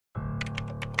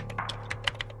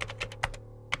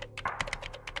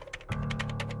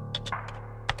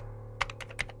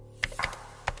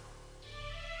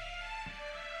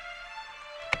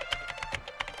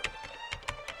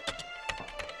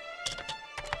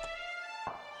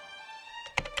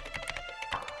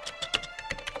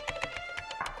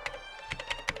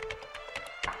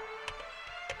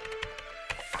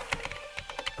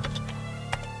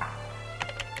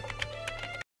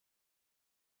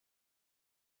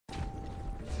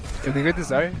You can get this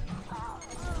Zarya?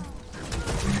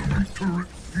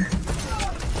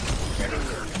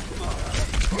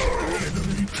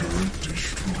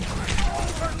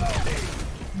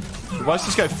 Why is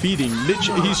this guy feeding?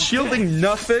 Literally, he's shielding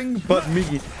nothing but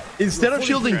me. Instead of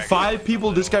shielding 5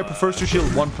 people, this guy prefers to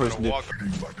shield 1 person, dude.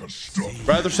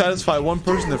 Rather satisfy 1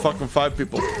 person than fucking 5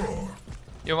 people.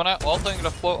 Yeah, when I ult, I'm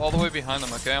gonna float all the way behind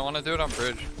them, okay? I wanna do it on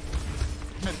bridge.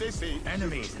 And they see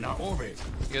enemies in our orbit.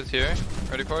 You guys here?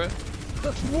 Ready for it?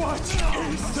 What is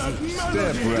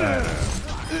that magic?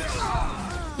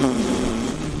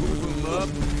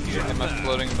 Am I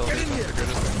floating the lead?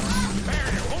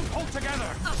 Barrier won't hold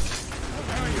together.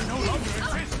 Barrier no longer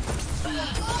exists.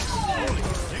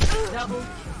 Double.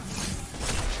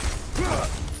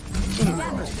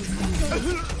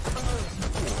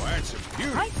 Oh, that's a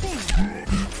beauty. Right thing.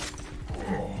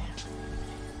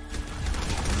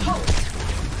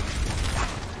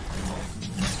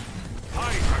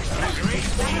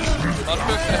 Not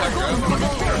good to have grab.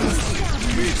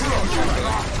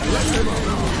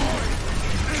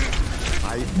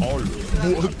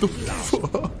 What the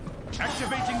fuck?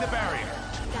 Activating the barrier.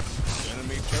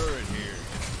 Enemy turret here.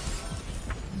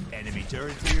 Enemy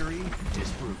turret theory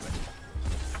disproven.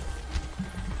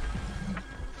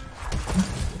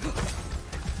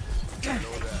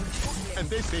 And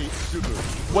they say super.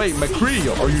 Wait, McCree,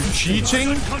 are you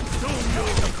cheating?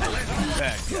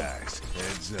 Bad guys,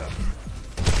 heads up.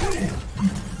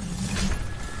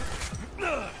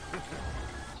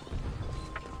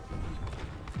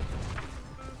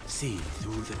 See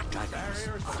through the daggers.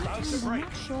 I'm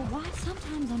not sure why.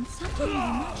 Sometimes I'm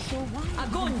not sure why.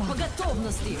 Огонь по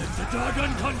готовности.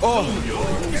 Oh!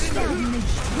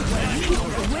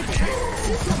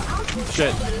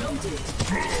 Shit.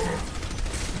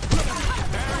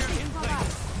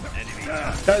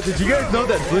 Did you guys know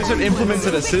that Blizzard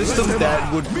implemented a system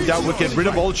that would get rid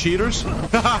of all cheaters?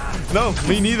 No,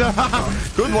 me neither.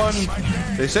 Good one.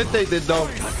 They said they did though.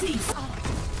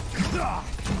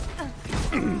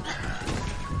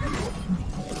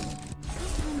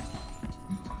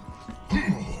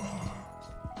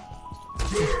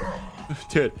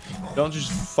 Dude, don't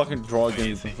just fucking draw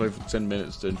games and play for 10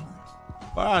 minutes, dude.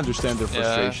 I understand their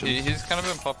frustration. Yeah, he's kind of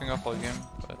been popping up all game,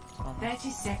 but...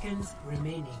 30 seconds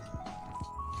remaining.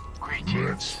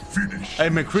 Let's finish. Hey,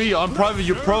 McCree, unprivate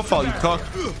your profile, you cock.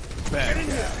 Bad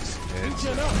guys, heads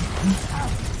up.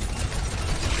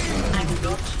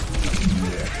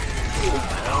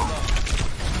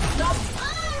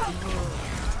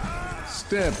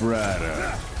 Step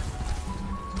rider.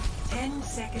 10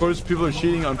 seconds. Of course, people are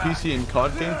cheating on PC and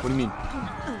COD game. What do you mean?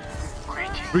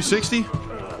 360?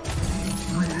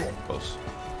 Close.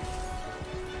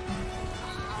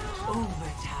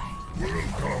 Overtime.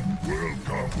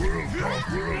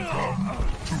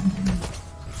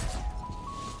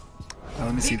 Oh,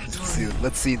 let me see.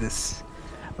 Let's see this.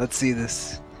 Let's see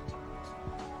this.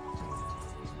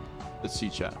 Let's see,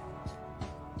 chat.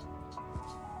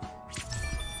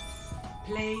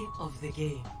 Play of the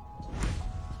game.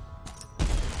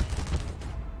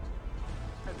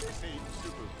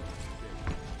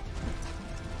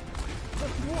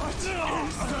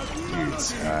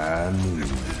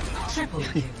 Triple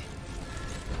kill.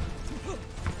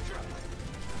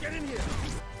 Get in here.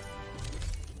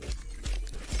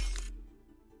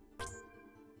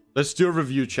 Let's do a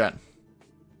review, chat.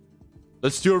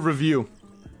 Let's do a review.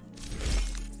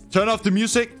 Turn off the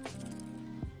music.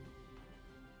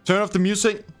 Turn off the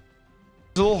music.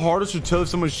 It's a little harder to tell if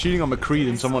someone's cheating on McCree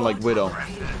than someone like Widow.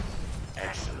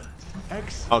 Excellent.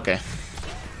 Excellent. Okay.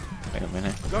 Wait a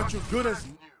minute. Got you good as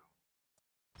new.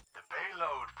 The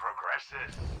payload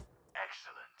progresses.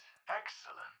 Excellent.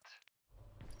 Excellent.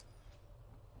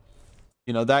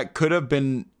 You know, that could have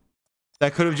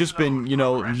just been, you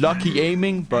know, lucky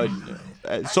aiming, but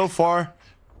so far,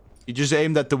 he just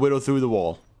aimed at the Widow through the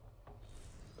wall.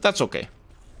 That's okay.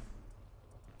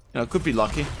 You know, it could be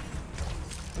lucky.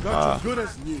 Got you good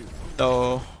as new.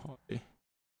 So, he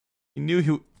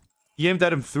knew he aimed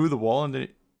at him through the wall and then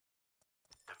it...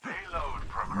 The payload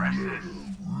progresses.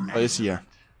 Oh, it's here.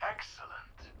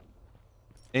 Excellent.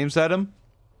 Aims at him.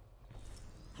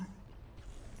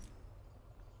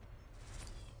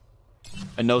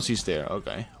 And knows he's there.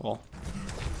 Okay, well.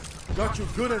 Got you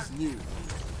good as new.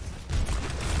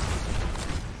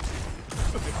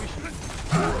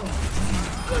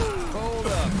 Hold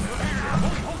up.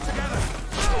 Hold together.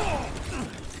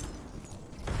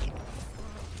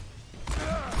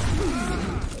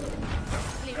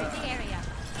 Clearing the area.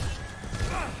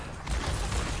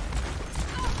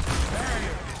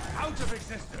 Barrier out of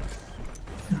existence.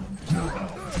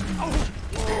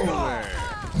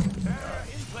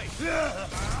 In place.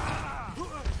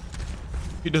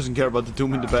 He doesn't care about the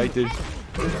Doom in the back, dude.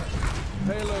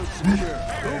 Payload secure.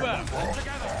 Move out. All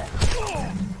together.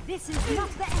 This is not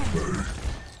the end.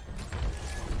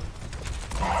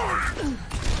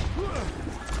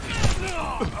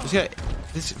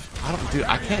 I don't, dude.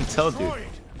 I can't tell, dude.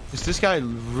 This guy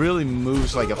really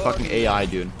moves like a fucking AI,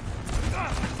 dude.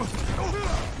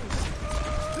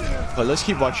 But let's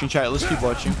keep watching, chat. Let's keep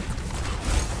watching.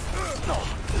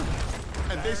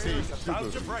 And this is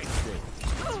about to break.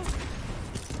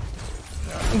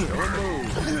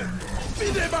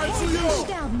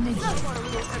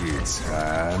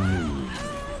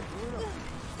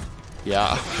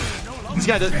 Yeah. This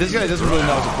guy doesn't really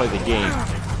know how to play the game.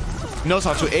 He knows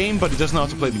how to aim, but he doesn't know how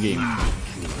to play the game.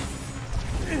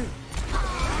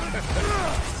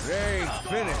 They ain't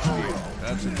finished yet.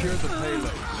 I've secured the payload.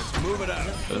 Let's move it out.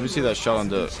 Let me see that shot on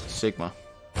the Sigma.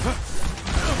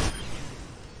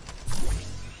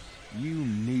 You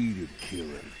need a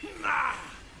killing.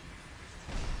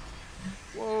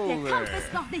 Whoa Der Kampf there.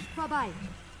 ist noch nicht vorbei.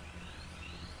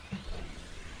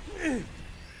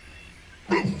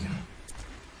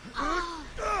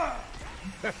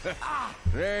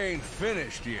 They ain't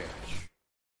finished yet.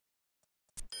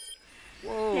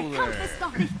 Whoa Der Kampf there. ist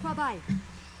noch nicht vorbei.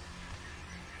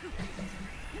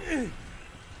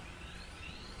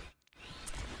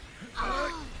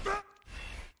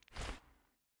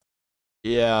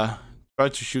 Yeah. Try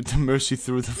to shoot the Mercy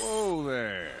through the... Whoa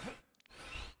there.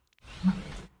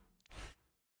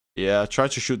 Yeah, try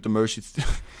to shoot the Mercy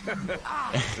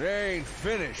They ain't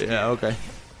finished yet. Yeah, okay.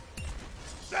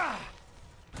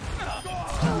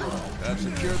 I've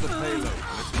secured the payload.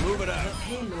 Let's move it out.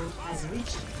 Payload has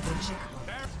reached the checkpoint.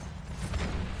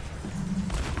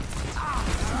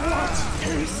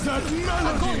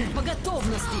 Огонь по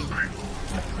готовности.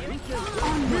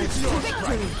 Onwards to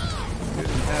victory.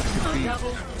 Didn't have to be.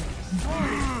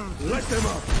 Let them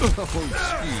up.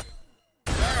 Oh, shit.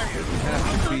 Didn't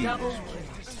have to be.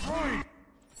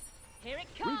 Here it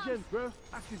comes.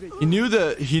 He knew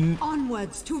the...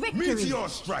 Onwards to victory.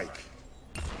 strike.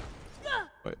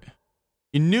 Wait.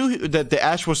 He knew that the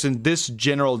Ash was in this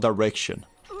general direction.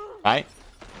 Right?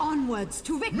 Onwards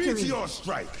to victory.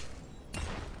 strike.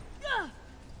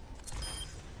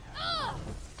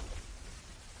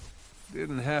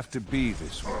 Didn't have to be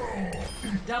this way.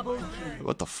 Double kill.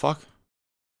 What the fuck?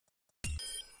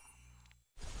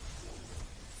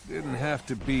 Didn't have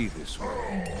to be this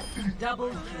way.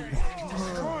 Double kill.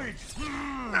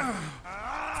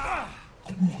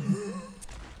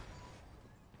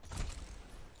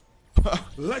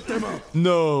 Let them up.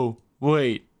 No.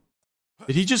 Wait.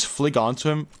 Did he just flick onto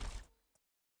him?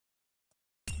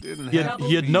 Didn't He have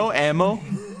had no ammo.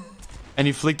 And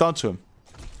he flicked onto him.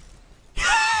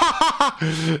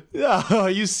 Yeah, are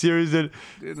you serious, dude?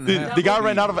 The guy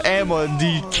ran out of ammo and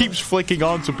he keeps flicking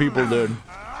onto people, dude.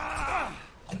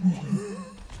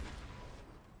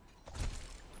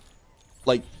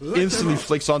 Like, instantly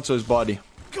flicks onto his body.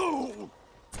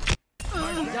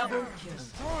 Double kill.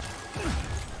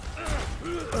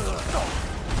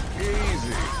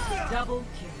 Easy. Double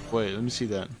kill. Wait, let me see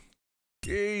that.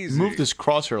 Easy. Move this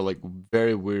crosshair like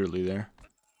very weirdly there.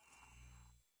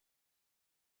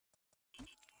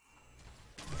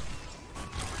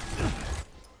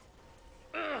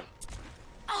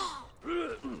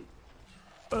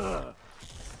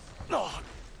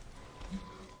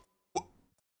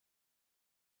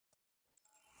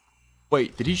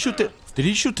 Wait, did he shoot the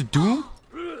Doom?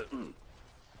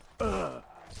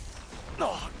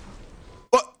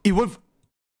 What? He went...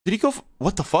 Did he go for...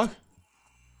 What the fuck?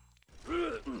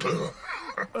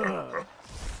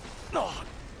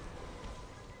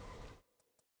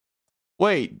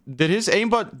 Wait, did his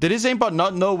aimbot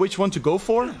not know which one to go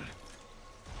for?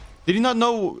 Did he not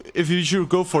know if he should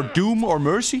go for Doom or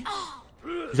Mercy?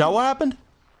 Is that what happened?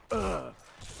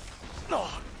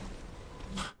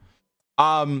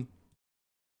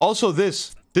 Also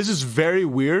this is very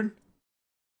weird.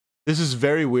 This is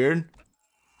very weird.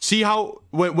 See how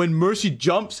when Mercy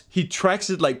jumps, he tracks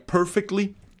it like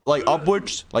perfectly, like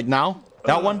upwards, like now?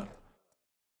 That one?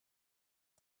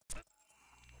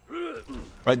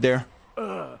 Right there.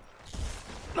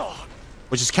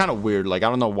 Which is kind of weird. Like, I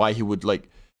don't know why he would, like...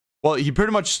 Well, he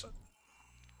pretty much...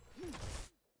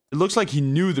 It looks like he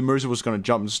knew the Mercy was gonna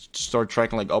jump and start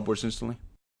tracking, like, upwards instantly.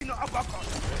 And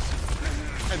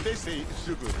they say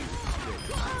super.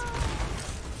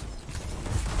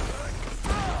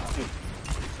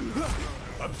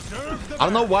 I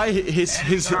don't know why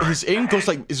his aim goes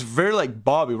like is very like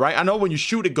Bobby, right? I know when you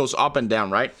shoot it goes up and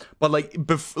down, right? But like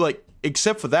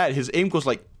except for that, his aim goes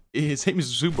like his aim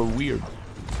is super weird.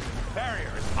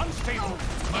 Barrier is unstable.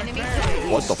 Enemy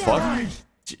What the fuck?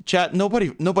 Chat,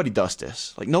 nobody does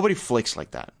this. Like, nobody flicks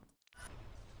like that.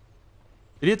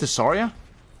 Did he hit the Zarya?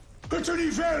 Het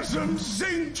universum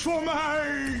zingt voor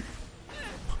mij!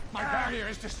 My barrier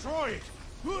is destroyed!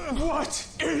 What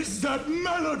is that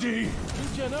melody?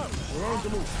 We're on the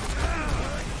move.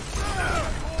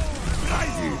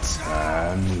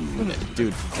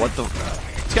 Dude, what the...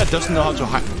 This guy doesn't know how to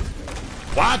hide.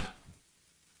 What?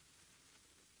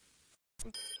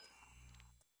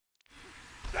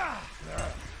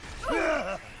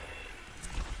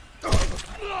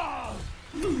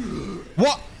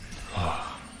 What?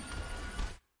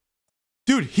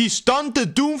 Dude, he stunned the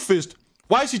Doomfist.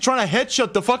 Why is he trying to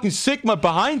headshot the fucking Sigma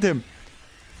behind him?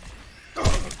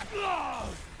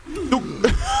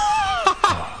 Dude.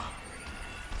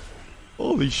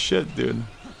 Holy shit, dude.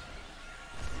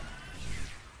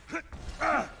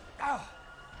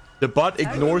 The bot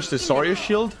ignores the Zarya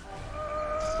shield?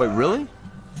 Wait, really?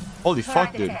 Holy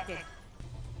fuck, dude.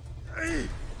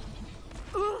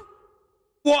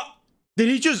 What? Did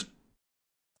he just...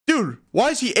 Dude, why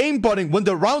is he aimbotting when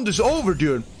the round is over,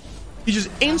 dude? He just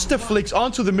insta-flicks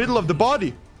onto the middle of the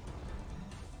body.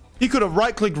 He could have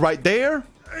right-clicked right there.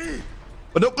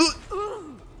 But no...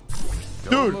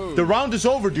 Dude, the round is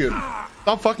over, dude.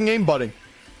 Stop fucking aimbotting.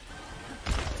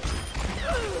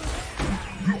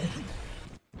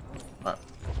 Alright,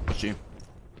 let's see.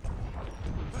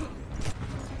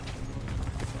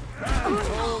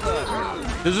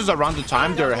 This is around the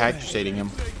time they're accusating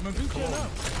him.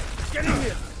 Get in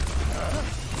here!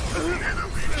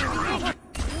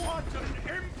 What an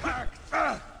impact!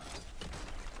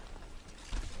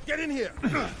 Get in here!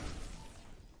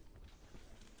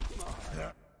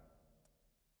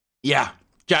 Yeah,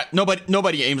 chat.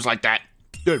 Nobody aims like that,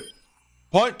 dude.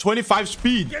 0.25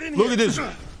 speed. Look at this.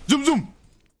 Zoom, zoom.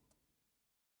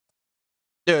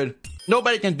 Dude,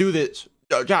 nobody can do this.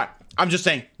 Chat. I'm just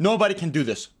saying, nobody can do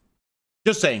this.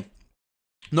 Just saying,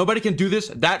 nobody can do this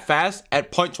that fast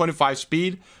at 0.25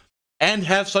 speed and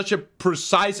have such a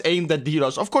precise aim that he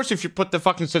does. Of course, if you put the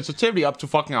fucking sensitivity up to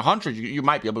fucking 100, you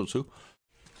might be able to.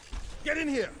 Get in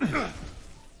here!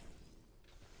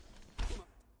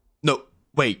 No,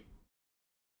 wait.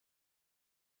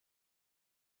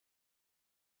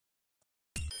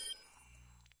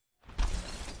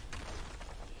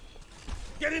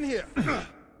 Get in here!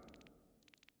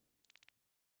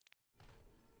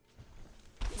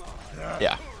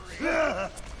 Yeah.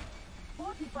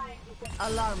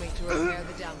 Allow me to repair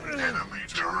the damage. Enemy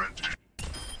turret.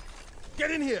 Get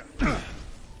in here!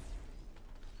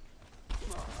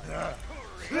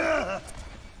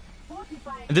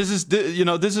 And this is the, you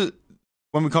know, this is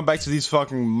when we come back to these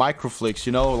fucking micro flicks,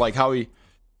 you know, like how he, you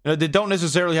know, they don't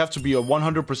necessarily have to be a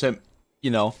 100%, you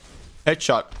know,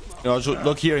 headshot. You know, so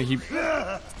look here,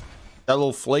 that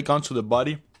little flake onto the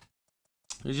body.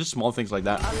 It's just small things like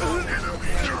that.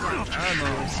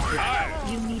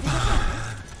 You need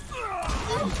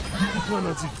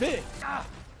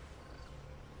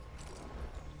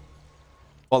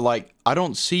But like, I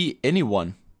don't see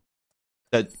anyone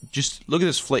that just look at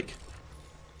this flick.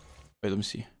 Wait, let me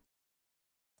see.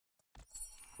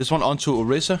 This one onto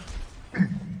Orisa.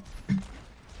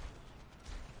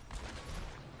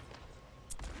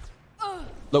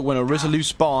 Look, when Orisa leaves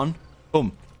spawn,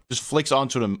 boom, just flicks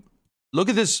onto them. Look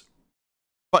at this.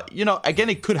 But, you know, again,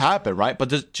 it could happen, right? But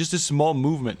there's just this small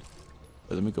movement.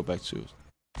 Wait, let me go back to it.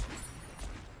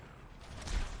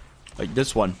 Like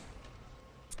this one.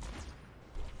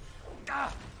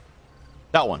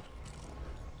 That one.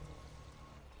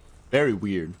 Very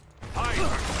weird.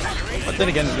 But then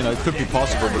again, you know, it could be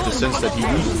possible with the sense that he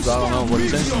uses. I don't know what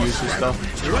sense he uses stuff.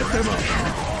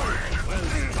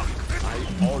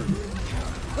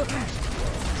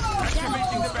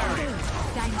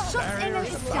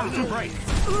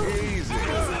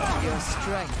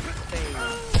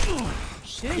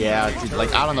 Yeah, dude,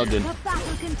 like, I don't know, dude.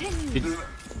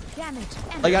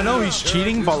 Like, I know he's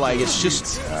cheating, but like, it's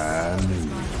just...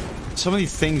 some of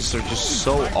these things are just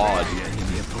so odd.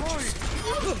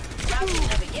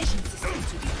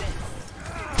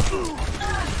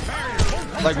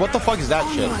 Like, what the fuck is that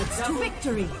shit?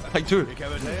 Like, dude,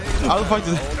 how the fuck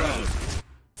did that...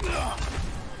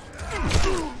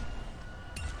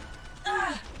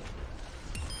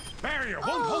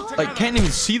 Like, can't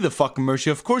even see the fucking Mercy.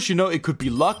 Of course, you know, it could be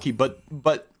lucky, but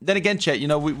then again, chat, you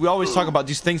know, we always talk about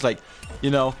these things like, you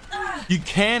know, you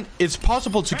can't, it's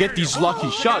possible to get these lucky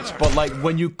shots, but like,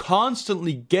 when you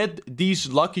constantly get these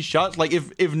lucky shots, like, if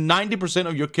 90%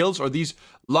 of your kills are these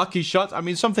lucky shots, I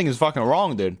mean, something is fucking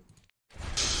wrong, dude.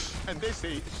 And they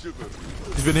say sugar.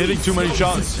 He's been hitting too many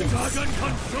shots.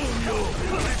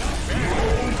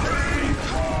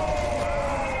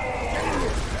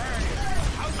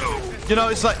 You know,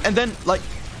 it's like, and then like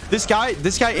this guy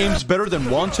aims better than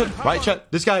Wanted, right, chat?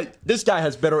 This guy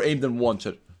has better aim than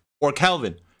Wanted, or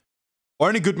Calvin, or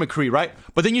any good McCree, right?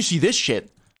 But then you see this shit,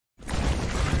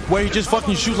 where he just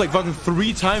fucking shoots like fucking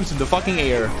 3 times in the fucking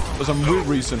air for some weird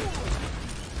reason.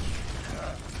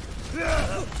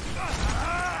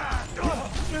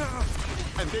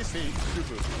 And this ain't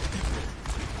super.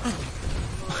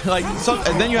 Like,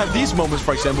 and then you have these moments,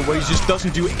 for example, where he just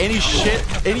doesn't do anything,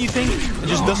 and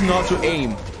just doesn't know how to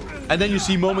aim. And then you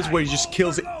see moments where he just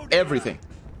kills everything.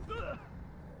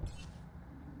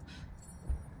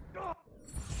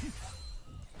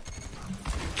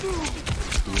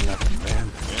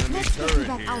 Enemy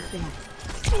turret here.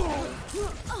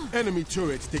 Enemy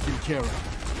turrets taken care of.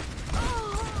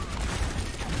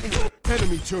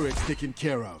 Enemy turrets taken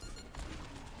care of.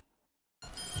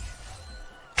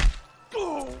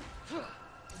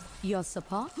 Your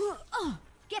support?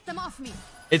 Get them off me.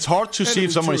 It's hard to see if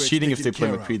Enemy someone is turrets cheating if they taken play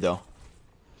care McCree, of. though.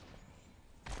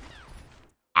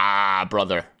 Ah,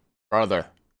 brother.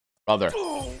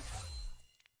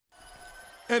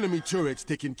 Enemy turrets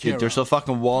taken care Dude, there's a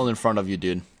fucking wall in front of you,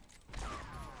 dude.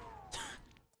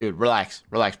 Dude, relax,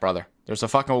 brother. There's a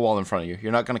fucking wall in front of you.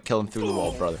 You're not gonna kill him through the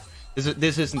wall, brother.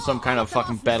 This isn't some kind of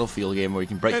fucking battlefield game where you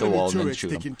can break the wall and then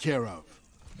shoot him. Care of.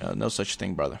 No such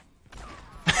thing, brother.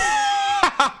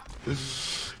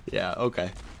 Yeah,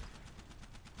 okay.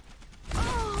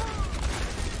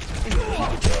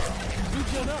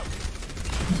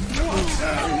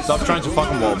 Stop trying to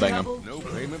fucking wallbang him. No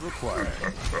payment required.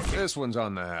 This one's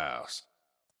on the house.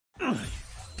 What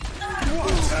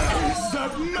is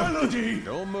that melody?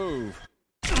 Don't move.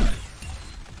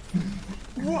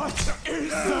 What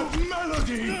is that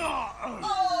melody?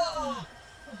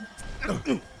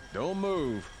 Don't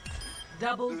move.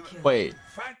 Double kill. Wait.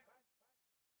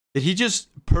 Did he just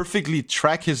perfectly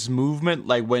track his movement,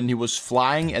 like when he was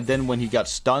flying and then when he got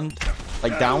stunned,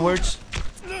 like downwards?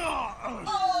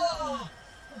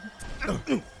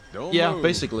 Don't Yeah, move.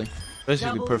 basically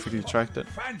perfectly tracked it.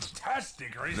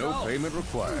 Fantastic No result. payment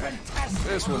required.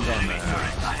 This one's on the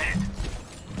house.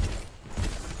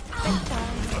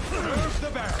 Where's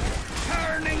the barrier?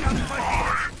 Turning up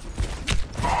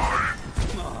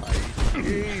the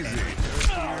heat. Easy.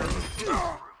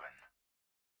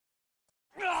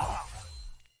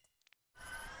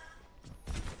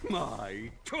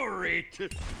 My turret.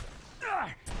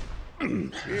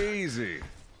 Easy.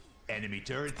 Enemy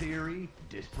turret theory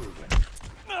disproven.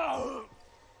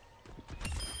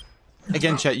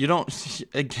 Again, chat, you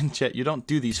don't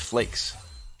do these flakes.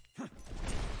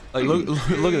 Like, look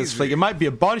at this flake. It might be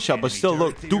a body shot, but still,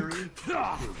 look, Duke.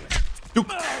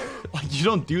 Like, you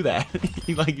don't do that.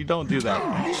 Like, you don't do that.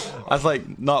 That's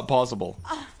like not possible.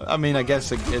 I mean, I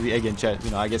guess again, chat.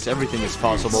 You know, I guess everything is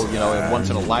possible. You know, once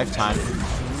in a lifetime.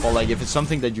 Or like, if it's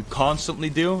something that you constantly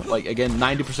do, like again,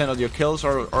 90% of your kills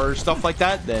or stuff like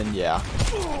that, then yeah.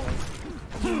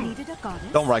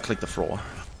 Don't right-click the floor.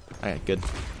 Alright, good.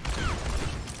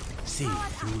 See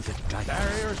through the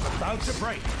barrier's about to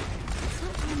break.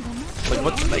 Like,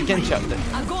 what? Again, chat.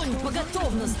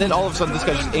 Then all of a sudden, this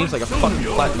guy just aims like a fucking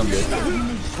platinum dude.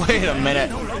 Wait a minute.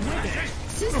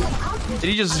 Did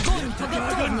he just... Can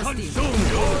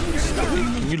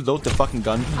you load the fucking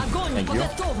gun? Thank you.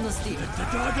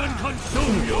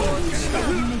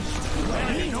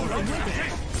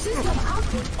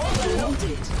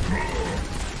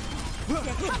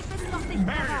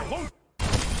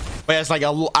 But yeah, it's like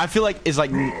I feel like it's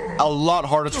like a lot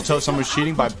harder to tell someone's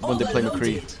cheating by when they play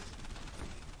McCree.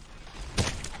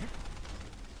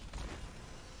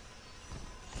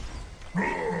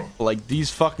 Like these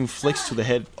fucking flicks to the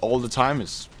head all the time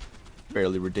is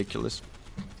fairly ridiculous.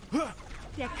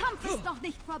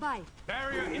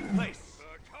 Barrier in place.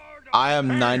 I am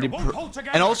 90%.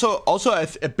 And also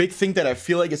a big thing that I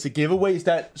feel like is a giveaway is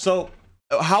that, so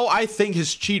how I think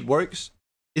his cheat works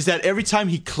is that every time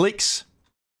he clicks,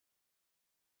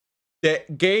 the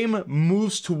game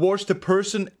moves towards the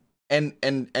person and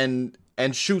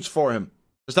shoots for him.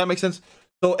 Does that make sense?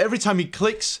 So every time he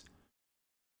clicks,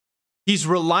 he's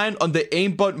reliant on the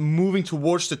aimbot moving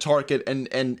towards the target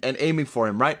and aiming for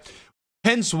him, right?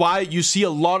 Hence why you see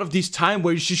a lot of these time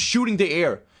where he's just shooting the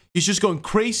air. He's just going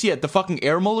crazy at the fucking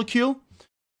air molecule.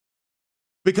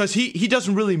 Because he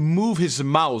doesn't really move his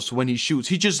mouse when he shoots.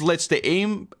 He just lets the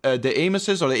aim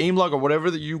assist or the aim log or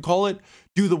whatever that you call it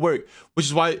do the work. Which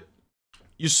is why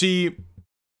you see,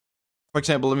 for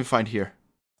example, let me find here.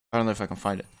 I don't know if I can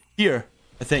find it. Here,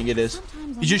 I think it is.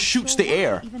 He just shoots the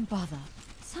air.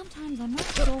 Sometimes I'm not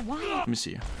sure why. Let me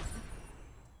see.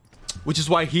 Which is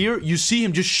why here you see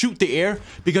him just shoot the air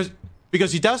because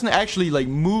he doesn't actually like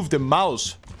move the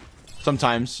mouse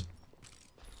sometimes.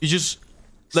 He just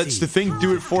lets the thing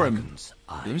do it for him.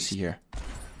 Let me see here.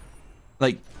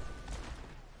 Like,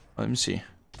 let me see.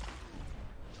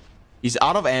 He's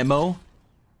out of ammo.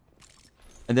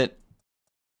 And then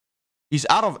he's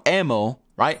out of ammo,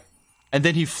 right? And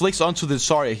then he flicks onto the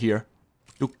Zarya here.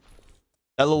 Look,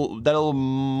 that little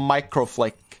micro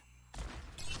flick.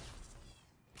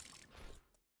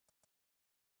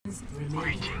 Get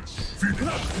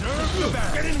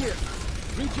in here!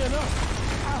 Regen up!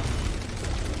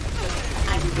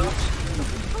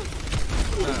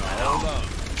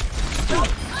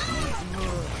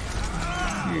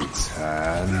 It's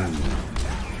hand.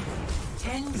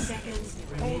 10 seconds.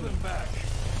 Hold him back.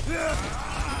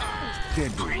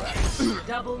 Dead rat.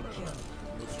 Double kill.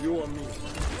 It's you or me.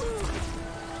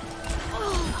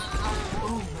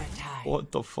 Overtime.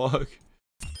 What the fuck?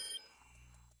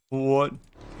 What?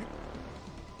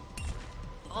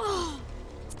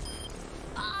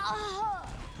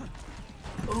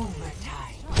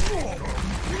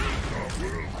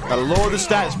 Gotta lower the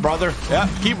stats, brother. Yeah,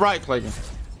 keep right clicking.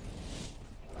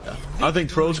 Yeah. I think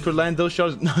pros could land those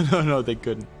shots. No, they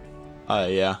couldn't.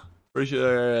 Yeah. Pretty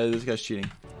sure this guy's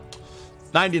cheating.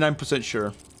 99%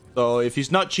 sure. So if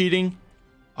he's not cheating,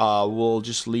 we'll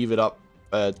just leave it up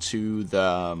to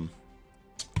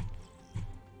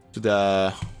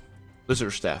the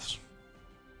Blizzard staffs.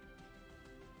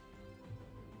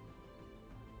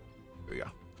 Here we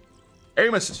go.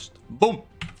 Aim assist. Boom.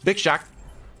 Big shot.